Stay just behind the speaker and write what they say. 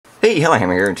Hey,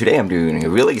 Hellam here, and today I'm doing a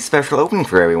really special opening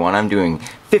for everyone. I'm doing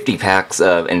 50 packs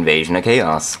of Invasion of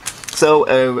Chaos.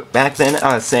 So, back then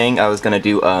I was saying I was going to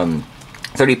do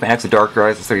 30 packs of Dark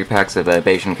Rise and 30 packs of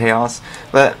Invasion of Chaos,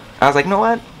 but I was like, you know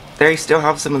what? They still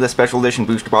have some of the special edition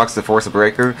booster boxes of Force of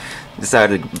Breaker.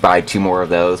 Decided to buy 2 more of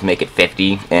those, make it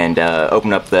 50, and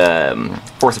open up the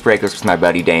Force of Breakers with my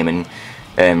buddy Damon.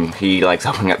 And he likes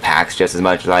opening up packs just as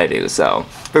much as I do, so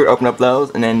we're gonna open up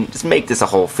those and then just make this a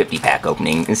whole 50 pack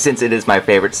opening. And since it is my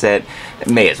favorite set, it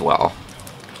may as well.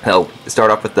 So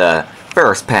start off with the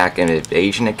first pack in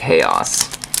Invasion of Chaos.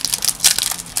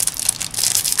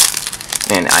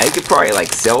 And I could probably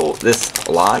like sell this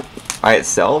a lot by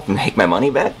itself and make my money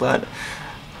back, but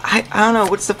I don't know,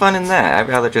 what's the fun in that? I'd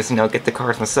rather just, get the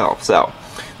cards myself. So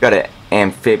got an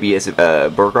Amphibious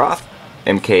Burgroth,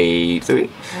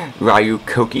 MK3, Ryu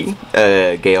Koki,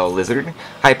 Gale Lizard,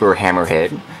 Hyper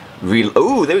Hammerhead,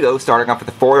 ooh, there we go, starting off with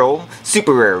the foil,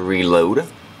 Super Rare Reload.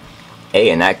 Hey,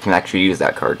 and I can actually use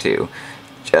that card too.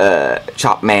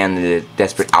 Chopman the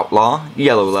Desperate Outlaw,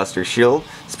 Yellow Luster Shield,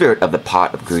 Spirit of the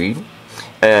Pot of Greed,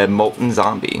 Molten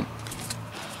Zombie.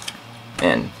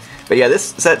 But yeah, this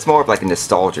set's more of like a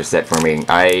nostalgia set for me.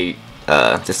 I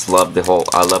just love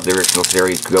I love the original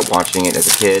series, grew up watching it as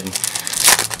a kid.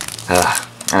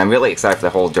 And I'm really excited for the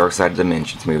whole Dark Side of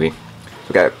Dimensions movie.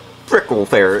 We got Prickle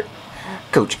Ferret,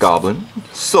 Coach Goblin,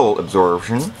 Soul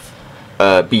Absorption,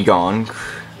 Be Gone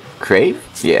Crave,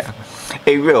 yeah.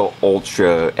 A real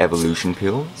Ultra Evolution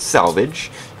Pill,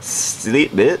 Salvage,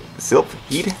 Sleep Bit, Silp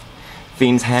Heat,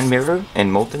 Fiend's Hand Mirror,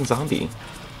 and Molten Zombie.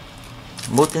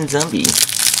 Molten Zombie.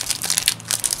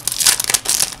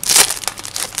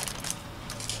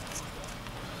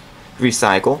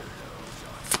 Recycle.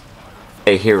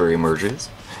 A Hero Emerges,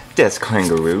 Death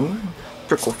Kangaroo,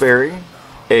 Prickle Fairy,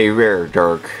 a rare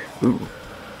Dark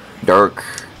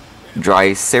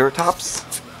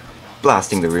Triceratops,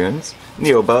 Blasting the Ruins,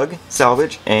 Neobug,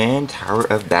 Salvage, and Tower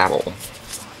of Battle.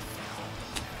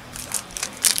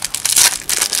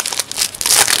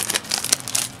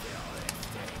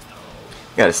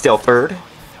 Got a Stealth Bird,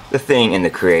 The Thing and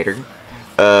the Creator,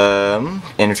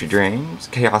 Energy Drains,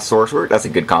 Chaos Sorcerer, that's a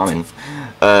good common,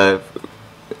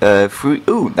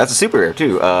 ooh, that's a super rare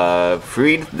too.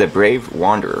 Freed the Brave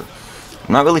Wanderer.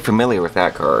 I'm not really familiar with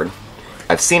that card.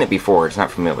 I've seen it before, just not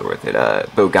familiar with it.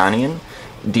 Boganian,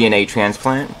 DNA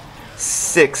Transplant,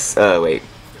 Sea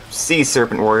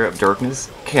Serpent Warrior of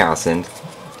Darkness, Chaos End.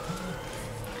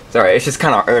 Sorry, it's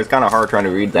kind of hard trying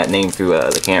to read that name through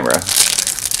the camera.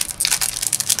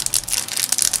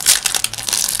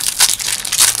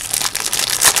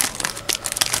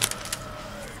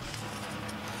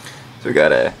 So we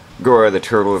got a Gora the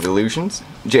Turtle of Illusions,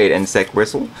 Jade Insect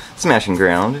Whistle, Smashing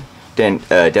Ground,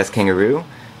 Death Kangaroo,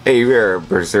 a rare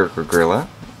Berserker Gorilla,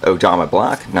 Odama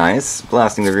Block, nice,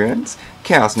 Blasting the Ruins,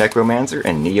 Chaos Necromancer,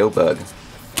 and Neobug.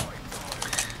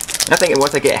 And I think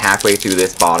once I get halfway through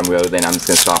this bottom row, then I'm just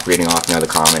going to stop reading off the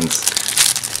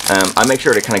comments. I make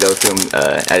sure to kind of go through them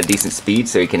at a decent speed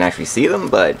so you can actually see them,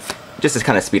 but just to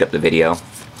kind of speed up the video.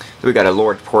 So we got a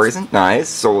Lord Poison, nice,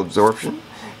 Soul Absorption,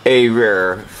 a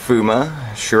rare Fuma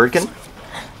Shuriken,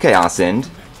 Chaos End,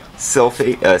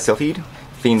 Sylphid,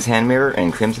 Fiend's Hand Mirror,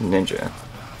 and Crimson Ninja.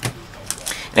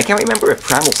 And I can't remember if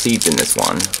Primal Seed's in this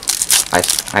one. I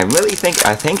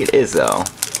think it is though.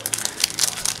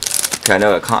 I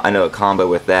know a combo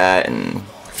with that and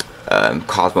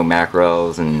Cosmo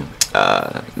Macros and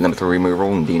number 3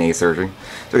 removal and DNA Surgery.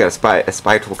 So we got a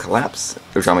Spitral Collapse,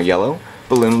 Ojama Yellow,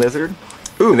 Balloon Lizard.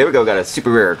 Ooh, there we go. Got a super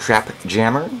rare Trap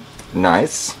Jammer.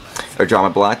 Nice.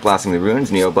 Ojama Black, Blasting the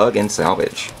Ruins, Neobug, and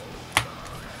Salvage.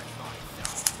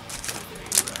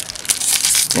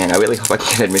 Man, I really hope I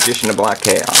can get a Magician of Black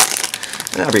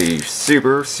Chaos. That'd be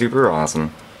super, super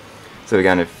awesome. So we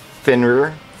got a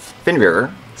Finrear,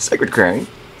 Sacred Crane,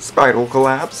 Spitral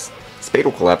Collapse,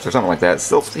 or something like that,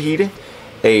 Sylphid,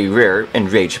 a rare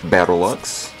Enraged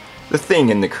Battlelux, The Thing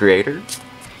and the Creator,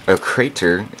 a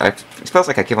Crater, it feels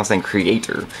like I keep on saying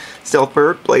Creator, Stealth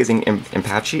Bird, Blazing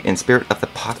Apache, and Spirit of the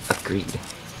Pot of Greed.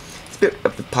 Spirit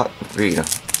of the Pot of Greed.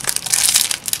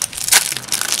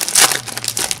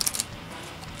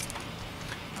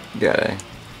 Got a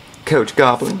Coach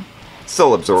Goblin,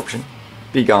 Soul Absorption,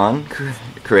 Be Gone,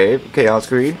 Crave, Chaos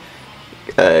Greed,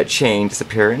 Chain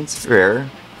Disappearance,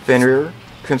 Rare, Fenrir,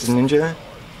 Crimson Ninja,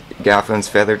 Griffin's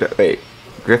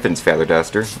Feather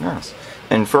Duster, nice,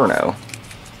 Inferno.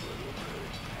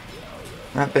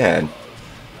 Not bad.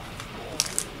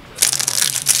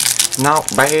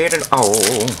 Not bad at all.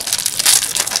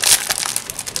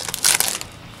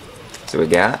 So we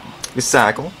got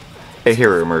Recycle, a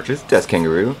Hero Emerges, Death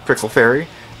Kangaroo, Prickle Fairy,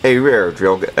 a rare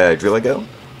Drilligo,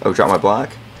 Ojama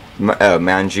Block,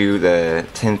 Manju, the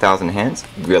 10,000 Hands,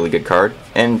 really good card.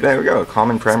 And there we go, a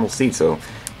common Primal Seed, so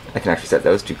I can actually set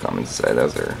those two commons aside.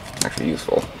 Those are actually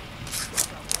useful.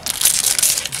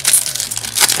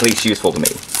 At least useful to me.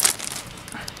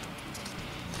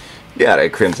 Got a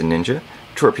Crimson Ninja,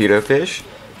 Torpedo Fish,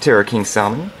 Terra King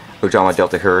Salmon, Ojama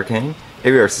Delta Hurricane,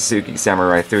 Arior Suzuki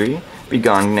Samurai 3,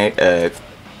 Begone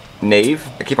Knave,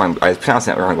 I was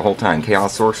pronouncing that wrong the whole time,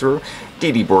 Chaos Sorcerer,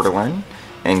 DD Borderline,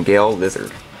 and Gale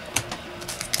Lizard.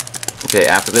 Okay,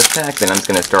 after this pack, then I'm just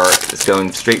going to start just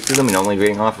going straight through them and only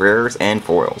reading off rares and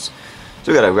foils.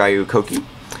 So we got a Ryu Koki,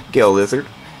 Gale Lizard,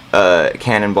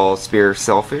 Cannonball Spear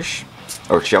Shellfish,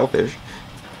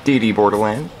 DD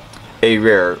Borderland, a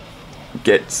rare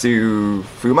Getsu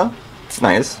Fuma,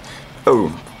 nice.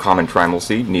 Oh, common Primal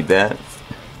Seed, need that.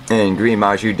 And Green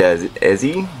Maju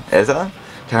Eza,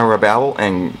 Tower of Babel,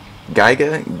 and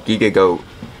Giga Gigo.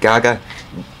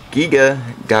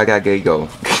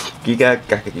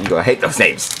 I hate those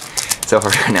names. So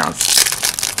hard to pronounce.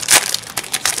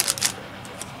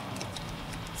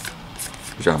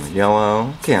 Drama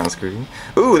Yellow, Chaos Green.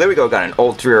 Ooh, there we go, got an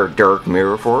Ultra Dark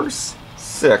Mirror Force.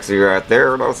 Sexy right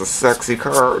there, that was a sexy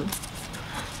card.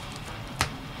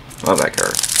 Love that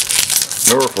card.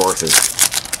 Mirror Force is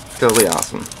totally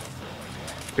awesome.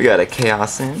 We got a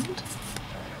Chaos End.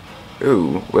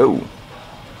 Ooh, whoa.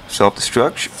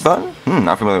 Self-destruct button?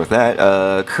 Not familiar with that.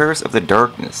 Curse of the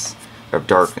Darkness. Of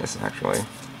Darkness, actually.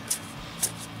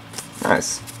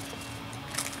 Nice.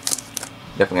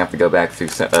 Definitely have to go back through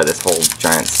this whole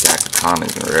giant stack of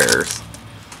commons and rares.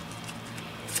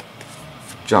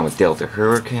 John with Delta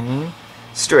Hurricane.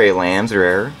 Stray Lambs,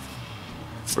 rare.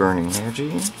 Burning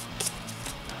Energy.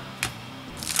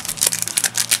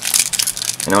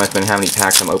 I know I've been having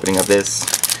packs I'm opening of this.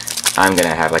 I'm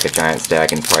gonna have like a giant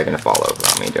stack and it's probably gonna fall over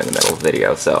on me during the middle of the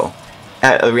video, so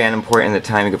at a random point in the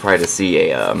time you could probably just see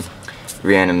a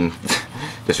random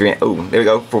oh, there we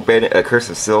go, a Curse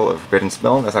of Seal, a Forbidden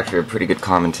Spell. That's actually a pretty good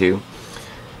common too.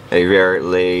 A rare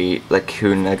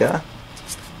Lecunaga,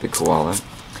 the koala.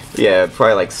 Yeah,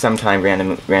 probably like sometime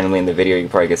randomly in the video you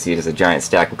probably get to see it as a giant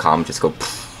stack of commons just go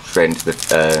straight into the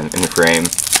in the frame.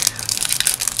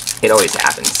 It always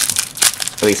happens.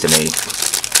 At least to me.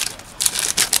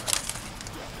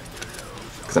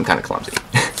 Because I'm kind of clumsy.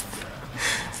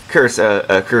 Curse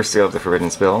of the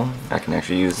Forbidden Spell. I can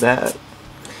actually use that.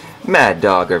 Mad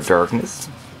Dog of Darkness.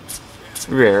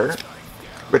 Rare.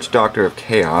 Witch Doctor of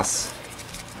Chaos.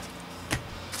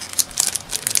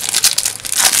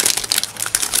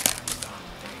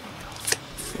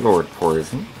 Lord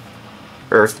Poison.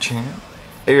 Earth Champ.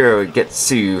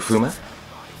 Getsu Fuma.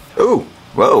 Ooh!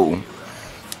 Whoa!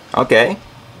 Okay.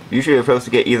 Usually you're supposed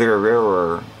to get either a rare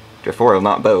or a foil,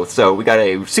 not both. So we got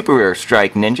a super rare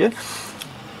Strike Ninja.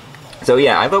 So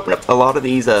yeah, I've opened up a lot of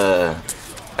these. The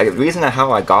reason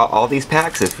how I got all these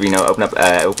packs is, open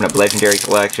up legendary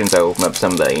collections. I open up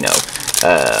some of the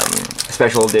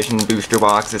special edition booster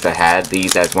boxes that had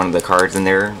these as one of the cards in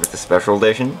there with the special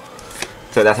edition.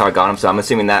 So that's how I got them. So I'm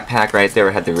assuming that pack right there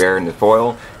had the rare and the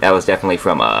foil. That was definitely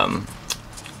from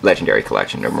legendary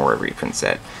collection or more reprint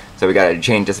set. So we got a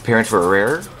Chain Disappearance for a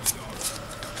rare.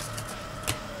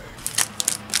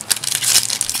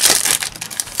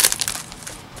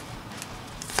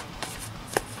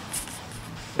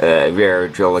 Rare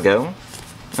Yugioh.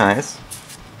 Nice.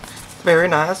 Very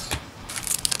nice.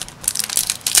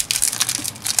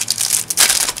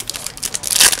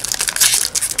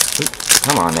 Ooh,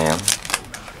 come on now.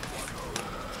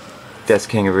 Death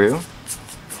Kangaroo.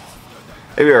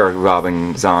 A rare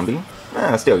Robin Zombie.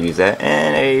 I'll still use that.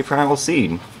 And a Primal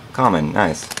Seed. Common.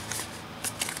 Nice.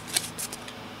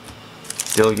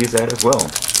 Still use that as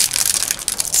well.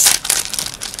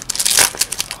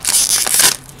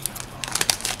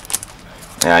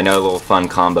 Yeah, I know a little fun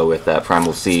combo with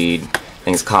Primal Seed. I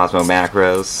think it's Cosmo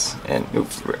Macros and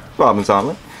Robin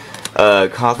Zombie.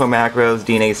 Cosmo Macros,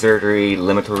 DNA Surgery,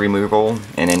 Limitor Removal,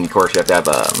 and then of course you have to have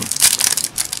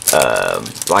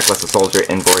Blacklisted Soldier,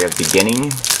 Envoy of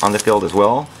Beginning on the field as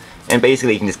well. And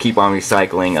basically you can just keep on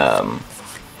recycling.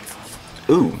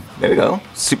 Ooh, there we go.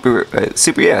 Super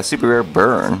rare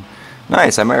Burn.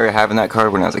 Nice. I remember having that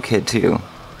card when I was a kid too.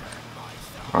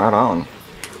 Right on.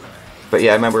 But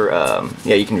yeah, I remember.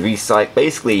 Yeah, you can recycle.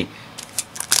 Basically,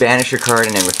 banish your card,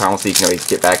 and then with Primal Seed you can always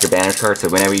get back your banished card. So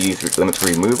whenever you use Limit to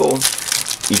Removal,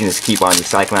 you can just keep on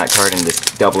recycling that card and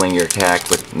just doubling your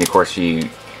attack. And of course,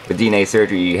 with DNA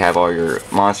Surgery, you have all your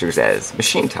monsters as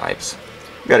machine types.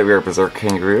 We got a rare Berserk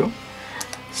Kangaroo.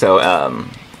 So,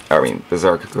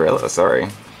 Berserk Gorilla, sorry.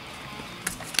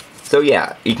 So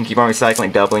yeah, you can keep on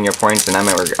recycling, doubling your points, and I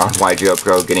remember on Yugioh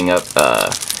Pro getting up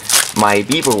my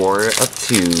Beaver Warrior up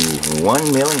to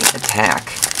 1 million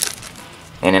attack.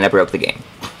 And then I broke the game.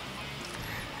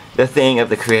 The Thing of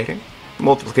the Creator,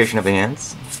 multiplication of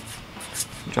hands,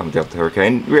 jump the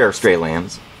Hurricane, rare Stray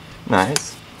Lambs.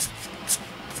 Nice.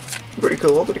 Pretty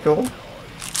cool, pretty cool.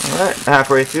 Alright,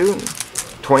 halfway through.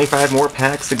 25 more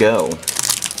packs to go.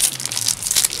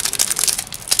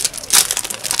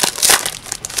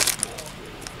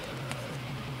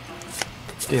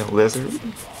 Steel Lizard.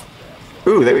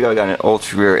 Ooh, there we go, I got an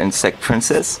ultra rare Insect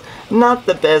Princess. Not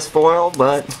the best foil,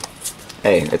 but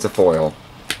hey, it's a foil.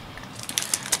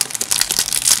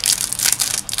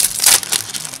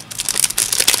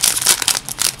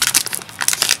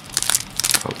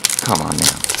 Oh, come on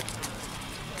now.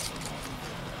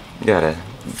 Got a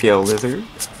Gale Lizard.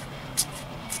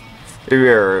 A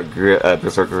rare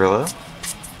Berserk Gorilla.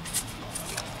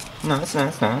 Nice,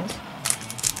 nice, nice.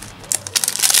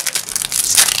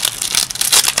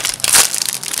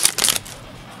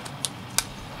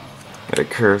 Got a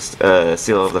Cursed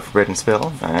Seal of the Forbidden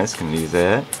Spell. Nice, can use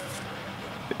that.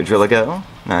 A Yugioh.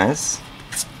 Nice.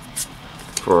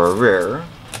 For a rare.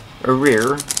 A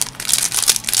rare.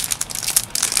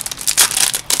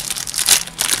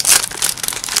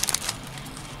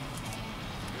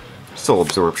 Soul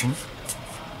Absorption.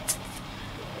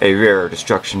 A rare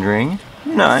Destruction Ring.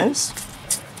 Nice.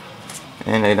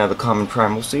 And another common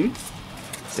Primal Seed.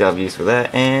 Still have use for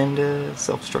that. And a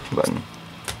Self-Destruction button.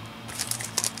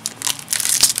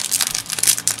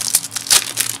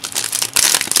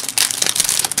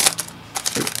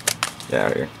 Get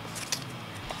out of here.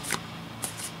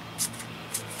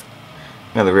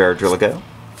 Another rare Yugioh.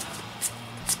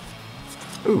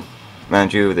 Ooh.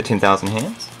 Manju with the 10,000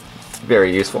 hands.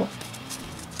 Very useful.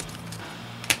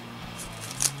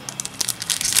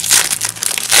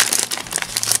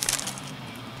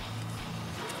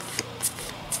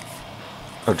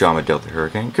 Ojama Delta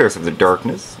Hurricane. Curse of the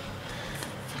Darkness.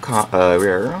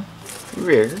 Rare.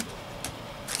 Rare.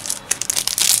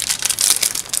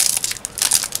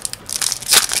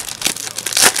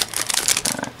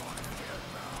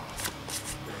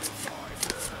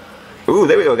 Ooh,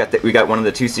 there we go. We got one of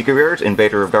the 2 secret rares,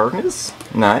 Invader of Darkness.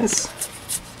 Nice.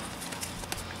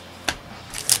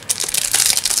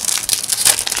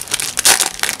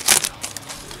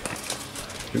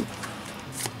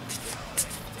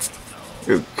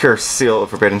 Ooh, Curse Seal of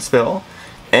Forbidden Spell.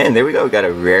 And there we go. We got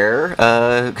a rare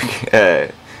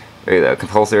there you go,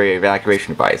 Compulsory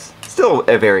Evacuation Device. Still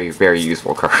a very, very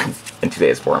useful card in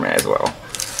today's format as well.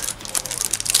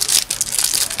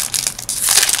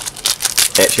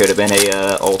 It should have been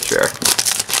a ultra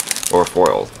or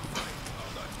foil.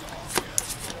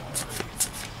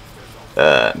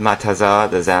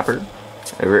 Mataza the Zapper,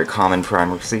 a very common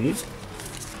primer seed.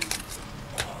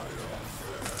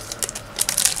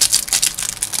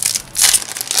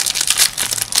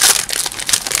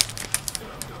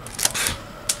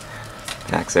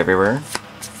 Packs everywhere.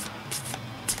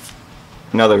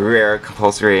 Another rare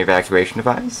compulsory evacuation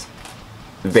device.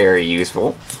 Very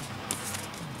useful.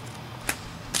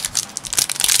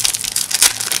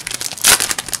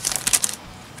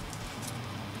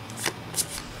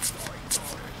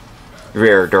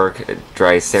 Rare Dark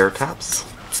Triceratops.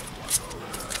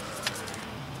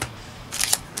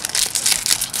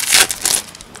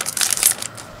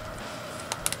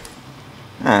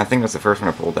 I think that's the first one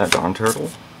I pulled, that Dawn Turtle.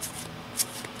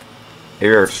 A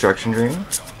rare Destruction Dream.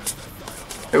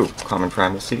 Ooh, common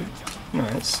Primal Seed.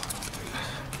 Nice.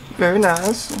 Very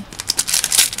nice.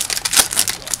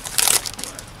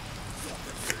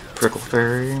 Prickle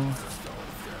Fairy.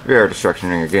 Rare Destruction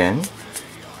Ring again.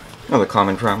 Another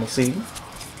common Primal Seed.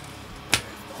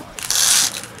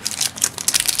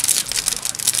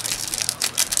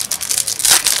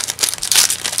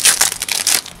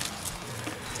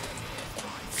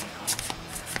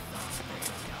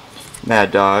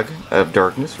 Mad Dog of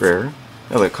Darkness, rare.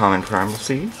 Another common Primal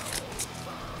Seed.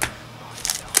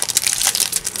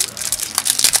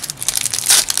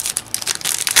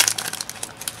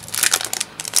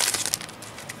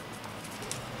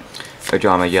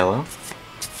 Ojama Yellow.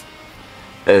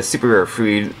 A super rare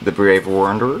Freed the Brave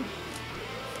Wanderer.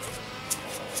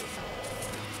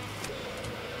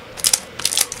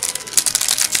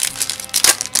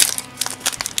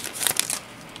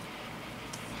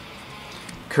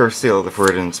 Curse Seal the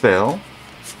Forbidden Spell.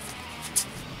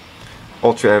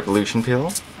 Ultra Evolution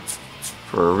Pill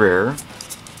for a rare.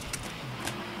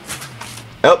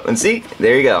 Oh, and see,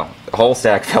 there you go. The whole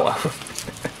stack fell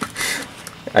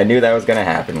off. I knew that was going to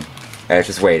happen. I was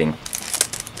just waiting.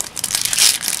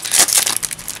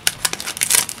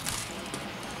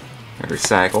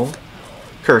 Recycle.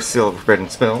 Curse Seal of Forbidden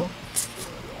Spell.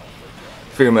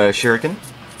 Fuma Shuriken.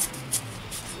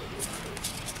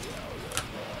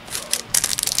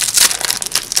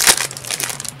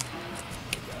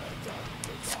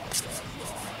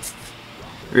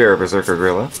 Rare Berserker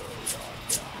Gorilla.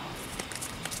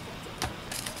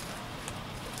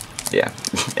 Yeah.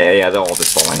 Yeah, they're all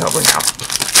just falling over now.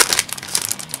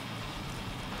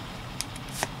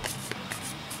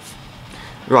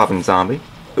 Robin Zombie.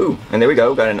 Ooh, and there we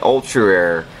go. Got an ultra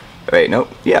rare. Wait, nope.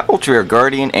 Yeah, ultra rare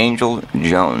Guardian Angel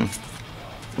Joan.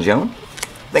 Joan?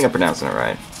 I think I'm pronouncing it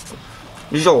right.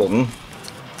 Joan.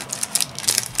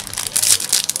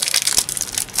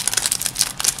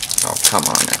 Oh, come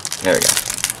on now. There we go.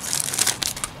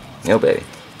 No baby.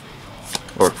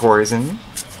 Lord Poison.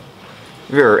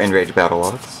 Rare Enraged Battle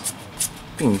Logs.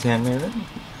 Fiend Merit.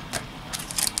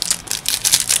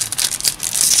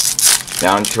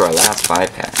 Down to our last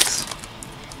 5 packs.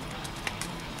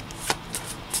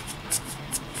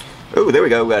 Oh, there we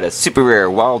go. We got a super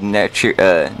rare Wild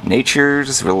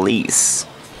Nature's Release.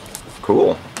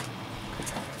 Cool.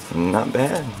 Not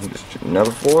bad. Just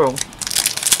another foil.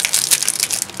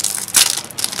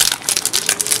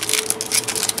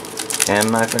 And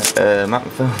my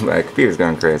phone, my computer's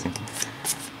going crazy.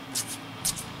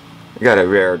 We got a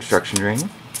rare Destruction Ring.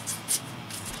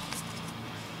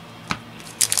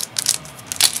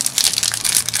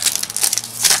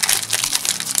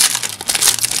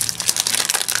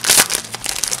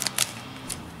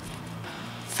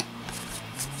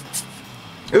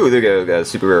 Ooh, there we go. Got a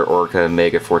super rare Orca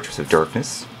Mega Fortress of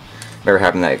Darkness. Remember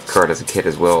having that card as a kid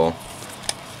as well.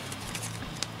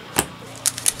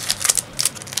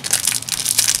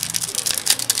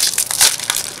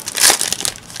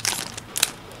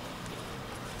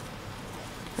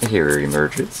 Here it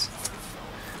emerges.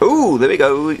 Ooh, there we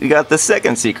go. We got the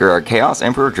second secret art, Chaos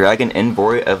Emperor Dragon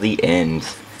Envoy of the End.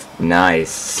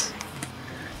 Nice.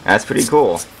 That's pretty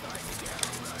cool.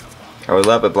 I would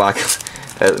love a black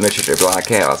miniature Black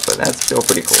Chaos, but that's still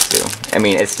pretty cool too. I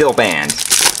mean, it's still banned.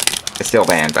 It's still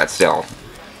banned, but still.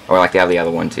 I would like to have the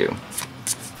other one too.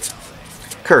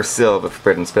 Curse Seal of a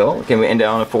Forbidden Spell. Can we end it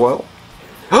on a foil?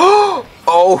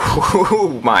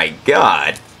 Oh my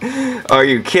god. Are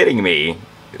you kidding me?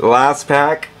 Last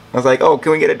pack, I was like, oh,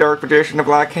 can we get a Dark Magician of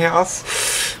Black Chaos?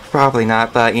 Probably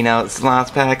not, but you know, it's the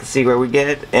last pack, let's see where we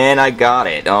get. And I got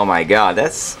it. Oh my god,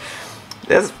 that's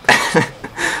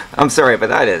I'm sorry, but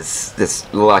that is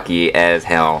just lucky as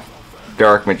hell.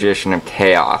 Dark Magician of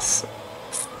Chaos.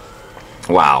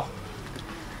 Wow.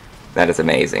 That is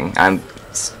amazing. I'm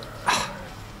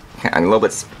a little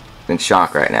bit in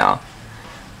shock right now.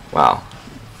 Wow.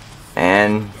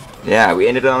 And yeah, we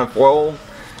ended on a foil.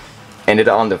 Ended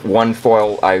on the one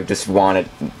foil I just wanted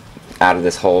out of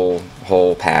this whole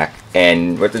pack.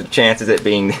 And with the chances of it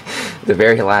being the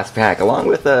very last pack, along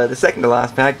with the second to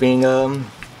last pack being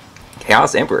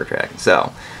Chaos Emperor Dragon.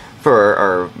 So, for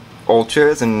our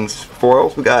ultras and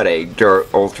foils, we got a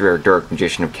ultra Dark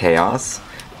Magician of Chaos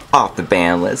off the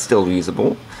ban list, still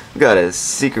usable. We got a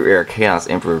secret rare Chaos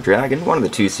Emperor Dragon, one of the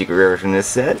 2 secret rares in this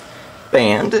set,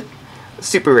 banned.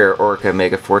 Super rare Orca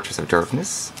Mega Fortress of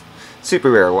Darkness,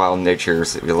 super rare Wild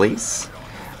Nature's Release,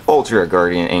 ultra rare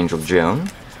Guardian Angel Joan,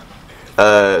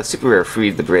 super rare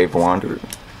Freed the Brave Wanderer,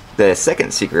 the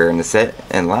second secret rare in the set,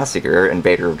 and last secret rare,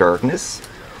 Invader of Darkness,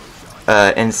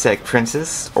 Insect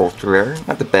Princess, ultra rare,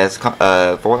 not the best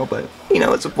foil, but you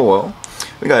know, it's a foil.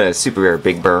 We got a super rare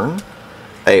Big Burn,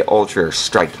 a ultra rare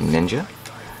Striking Ninja,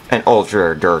 an ultra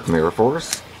rare Dark Mirror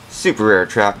Force, super rare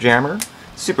Trap Jammer,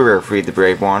 super rare Freed the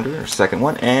Brave Wanderer, second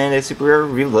one, and a super rare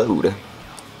Reload.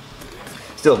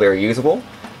 Still very usable.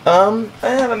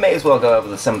 I may as well go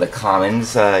over some of the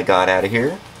commons I got out of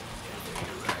here.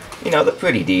 You know, they're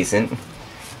pretty decent.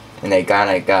 And they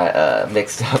kinda got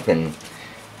mixed up in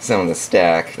some of the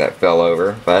stack that fell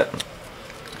over, but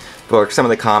for some of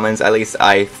the commons, at least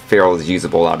I feel is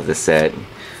usable out of the set.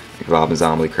 Like Robin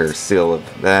Zombie, Curse Seal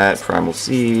of that, Primal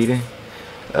Seed,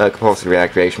 Compulsory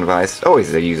Reactivation Device,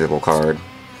 always a usable card.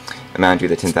 Amount to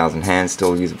the 10,000 Hands,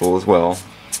 still usable as well.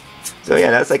 So yeah,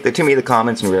 that's like to me the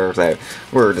commons and rares that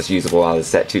were just usable out of the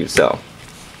set too. So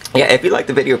yeah, if you liked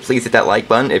the video, please hit that like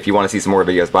button. If you want to see some more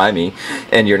videos by me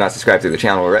and you're not subscribed to the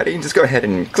channel already, just go ahead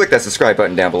and click that subscribe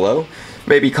button down below.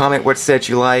 Maybe comment what set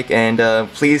you like, and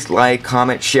please like,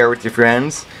 comment, share with your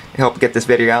friends. Help get this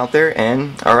video out there.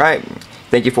 And alright,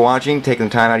 thank you for watching, taking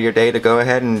the time out of your day to go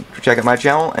ahead and check out my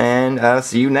channel, and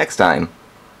see you next time.